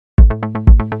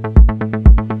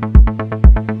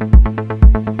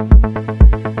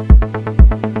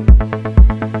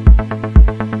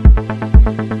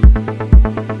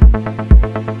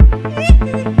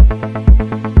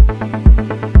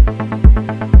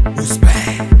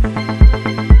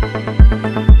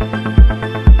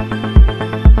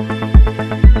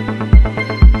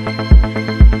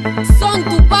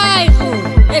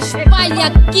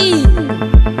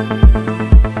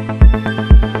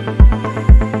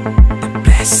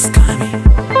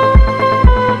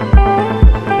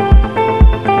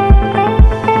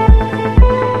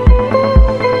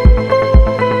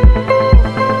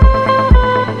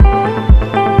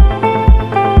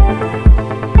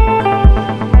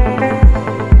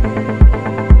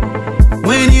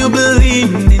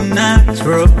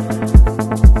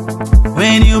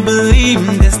believe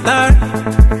in the star,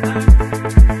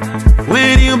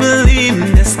 when you believe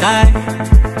in the sky,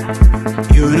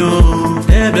 you know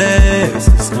the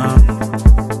blessings come.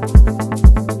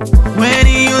 When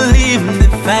you live in the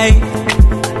fight,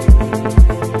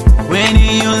 when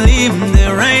you live in the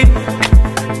rain,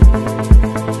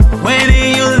 when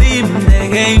you live in the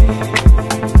game,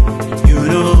 you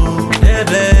know the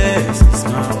blessings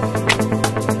come.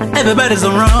 Everybody's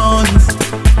around,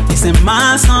 it's in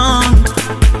my song,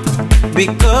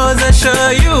 because I show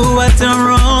you what's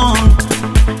wrong.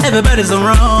 Everybody's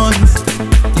around,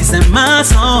 it's in my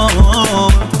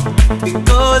song,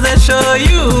 because I show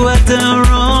you what's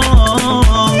wrong.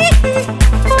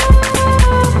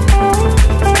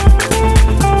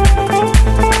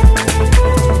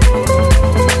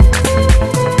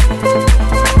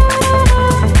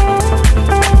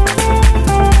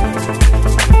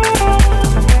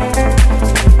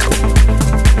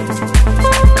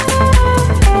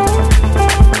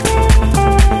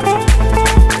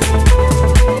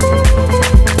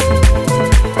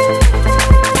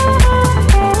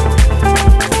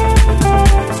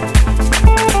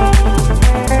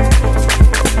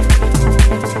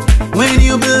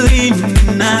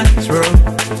 Natural.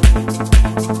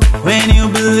 When you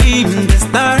believe in the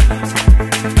star,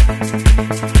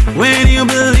 when you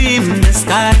believe in the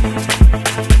sky,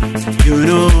 you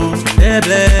know the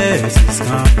blessings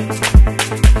come.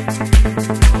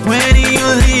 When you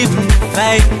live in the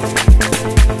fight,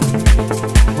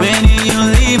 when you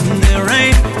live in the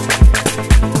rain,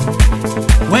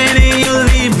 when you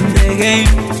live in the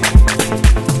game,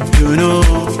 you know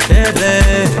the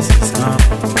blessings come.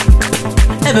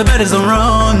 Everybody's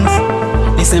around,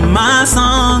 it's in my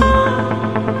song,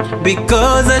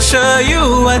 because I show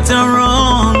you what's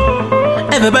wrong.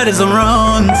 Everybody's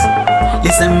around,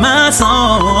 it's in my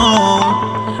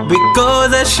song,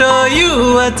 because I show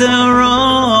you what's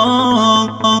wrong.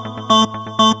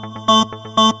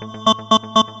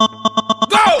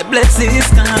 Go! The blessings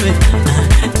coming,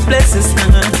 the blessings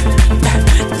coming,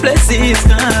 the blessings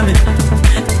coming,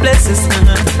 the blessings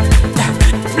coming,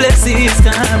 the blessings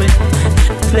coming.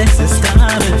 Blessings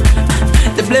coming,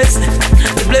 the blessing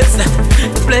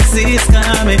is coming, the blessing is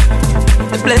coming,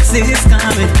 the blessing is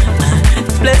coming,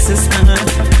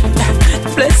 the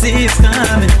blessing is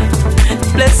coming, the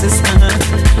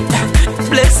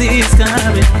blessing is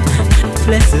coming, the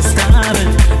blessing is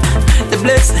coming, the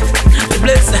blessing is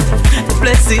coming, the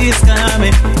blessing is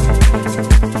coming.